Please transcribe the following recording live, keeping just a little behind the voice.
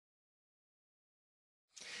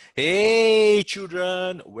Hey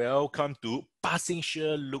children, welcome to Passing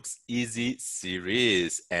Sure Looks Easy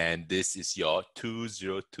series, and this is your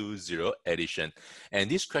 2020 edition.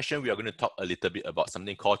 And this question we are going to talk a little bit about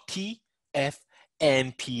something called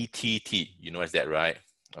NPTT. You know what's that, right?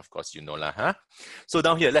 Of course you know lah, huh? So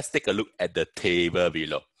down here, let's take a look at the table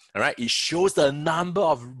below. All right, it shows the number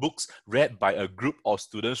of books read by a group of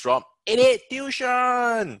students from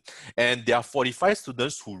 88tuition. And there are 45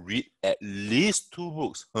 students who read at least 2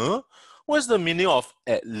 books. Huh? What's the meaning of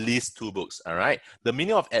at least 2 books? All right, the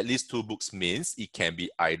meaning of at least 2 books means it can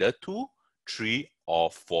be either 2, 3,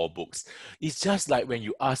 or 4 books. It's just like when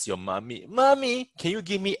you ask your mommy, "Mommy, can you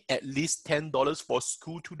give me at least $10 for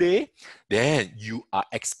school today?" Then you are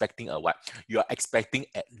expecting a what? You are expecting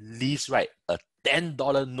at least, right, a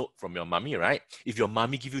 $10 note from your mommy, right? If your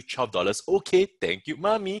mommy give you $12, okay, thank you,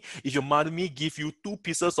 mommy. If your mommy give you 2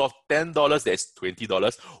 pieces of $10, that's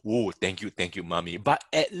 $20. Oh, thank you, mommy. But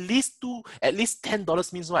at least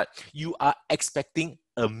 $10 means what? You are expecting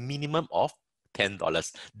a minimum of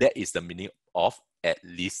 $10. That is the meaning of at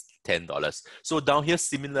least $10. So down here,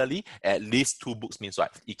 similarly, at least 2 books means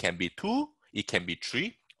what? It can be 2, it can be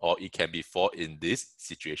 3, or it can be 4 in this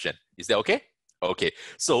situation. Is that okay? Okay,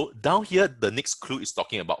 so down here, the next clue is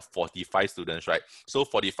talking about 45 students, right? So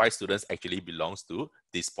 45 students actually belongs to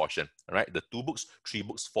this portion, all right? The 2 books, 3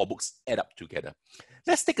 books, 4 books add up together.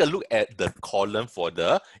 Let's take a look at the column for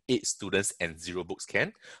the 8 students and 0 books,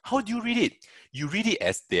 Ken. How do you read it? You read it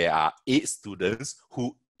as there are 8 students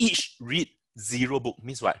who each read 0 book.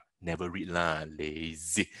 Means what? Never read lah,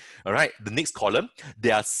 lazy. All right, the next column,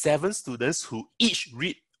 there are 7 students who each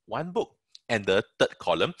read 1 book. And the third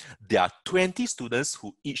column, there are 20 students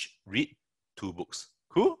who each read 2 books.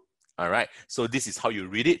 Cool? All right. So this is how you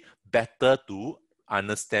read it. Better to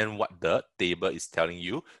understand what the table is telling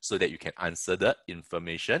you so that you can answer the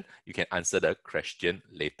information. You can answer the question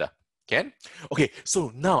later. Can? Okay,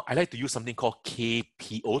 so now I like to use something called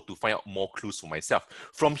KPO to find out more clues for myself.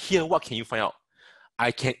 From here, what can you find out?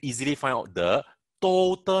 I can easily find out the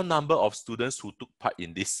total number of students who took part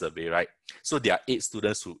in this survey, right? So there are 8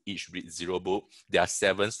 students who each read 0 book. There are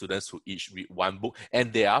 7 students who each read 1 book.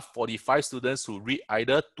 And there are 45 students who read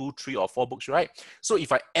either 2, 3, or 4 books, right? So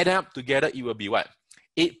if I add up together, it will be what?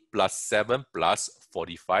 8 plus 7 plus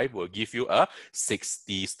 45 will give you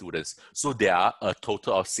 60 students. So there are a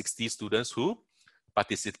total of 60 students who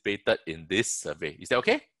participated in this survey. Is that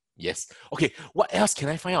okay? Yes. Okay, what else can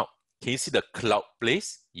I find out? Can you see the cloud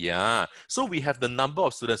place? Yeah. So we have the number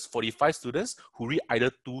of students, 45 students who read either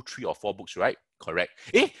 2, 3, or 4 books, right? Correct.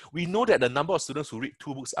 We know that the number of students who read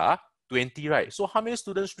 2 books are 20, right? So how many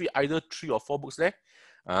students read either 3 or 4 books there?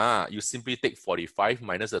 You simply take 45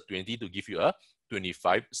 minus the 20 to give you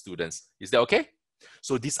 25 students. Is that okay?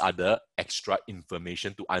 So these are the extra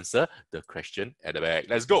information to answer the question at the back.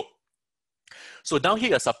 Let's go. So down here,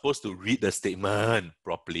 you're supposed to read the statement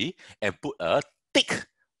properly and put a tick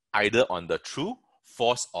either on the true,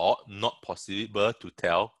 false, or not possible to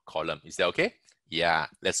tell column. Is that okay? Yeah,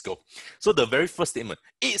 let's go. So the very first statement,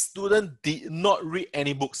 8 students did not read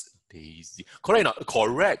any books. Daisy. Correct or not?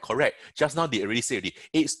 Correct. Just now they already said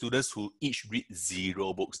 8 students who each read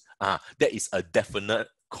 0 books. That is a definite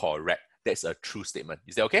correct. That's a true statement.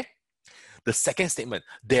 Is that okay? The second statement,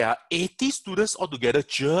 there are 80 students altogether.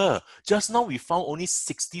 Just now we found only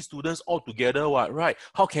 60 students altogether, right?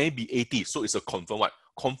 How can it be 80? So it's a confirm what?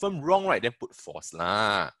 Confirm wrong, right? Then put false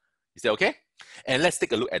lah. Is that okay? And let's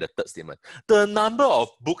take a look at the third statement. The number of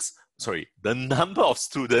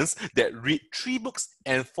students that read 3 books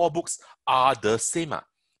and 4 books are the same.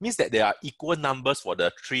 Means that there are equal numbers for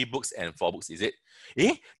the 3 books and 4 books, is it?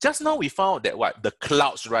 Just now we found that what? The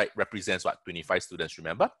clouds, right, represents what? 25 students,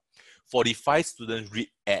 remember? 45 students read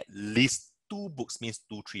at least 2 books, means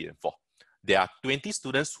 2, 3, and 4. There are 20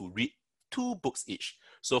 students who read 2 books each.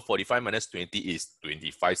 So 45 minus 20 is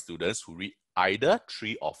 25 students who read either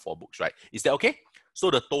 3 or 4 books, right? Is that okay?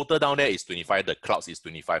 So the total down there is 25, the clouds is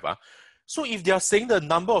 25. So if they are saying the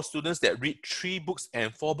number of students that read 3 books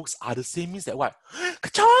and 4 books are the same, means that what?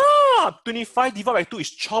 25 divided by 2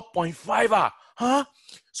 is 12.5.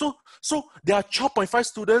 So there are 12.5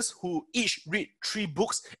 students who each read 3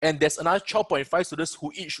 books, and there's another 12.5 students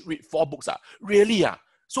who each read 4 books. Really?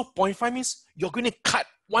 So 0.5 means you're going to cut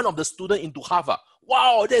one of the students into half.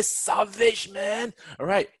 Wow, that's savage, man. All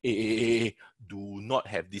right. Do not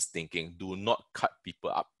have this thinking. Do not cut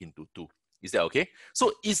people up into 2. Is that okay?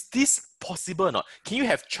 So is this possible or not? Can you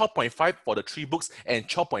have 12.5 for the 3 books and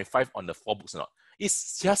 12.5 on the 4 books or not?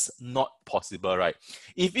 It's just not possible, right?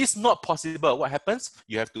 If it's not possible, what happens?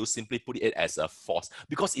 You have to simply put it as a false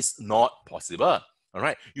because it's not possible. All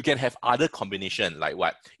right, you can have other combination like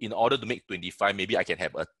what? In order to make 25, maybe I can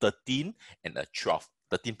have a 13 and a 12.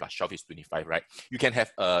 13 plus 12 is 25, right? You can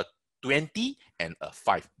have a 20 and a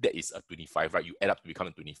 5. That is a 25, right? You add up to become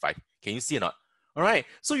a 25. Can you see or not? All right,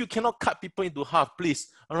 so you cannot cut people into half, please.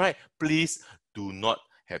 All right, please do not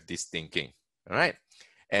have this thinking. All right.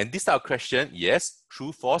 And this type of question, yes,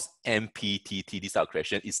 true, false, NPTT, this type of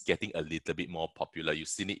question is getting a little bit more popular. You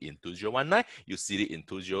see it in 2019, you see it in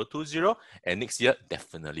 2020, and next year,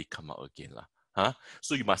 definitely come out again. Huh?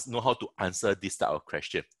 So you must know how to answer this type of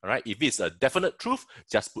question. All right. If it's a definite truth,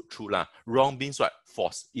 just put true. Wrong means what?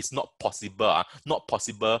 False. It's not possible. Not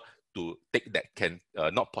possible to take that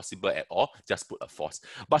not possible at all, just put a false.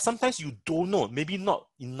 But sometimes you don't know, maybe not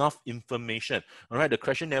enough information. All right, the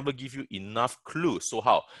question never give you enough clue. So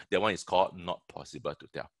how? That one is called not possible to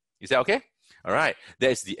tell. Is that okay? All right,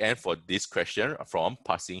 that is the end for this question from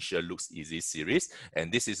Passing Sure Looks Easy series.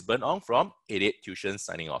 And this is Ben Ong from 88tuition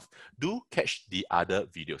signing off. Do catch the other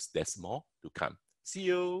videos. There's more to come. See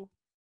you.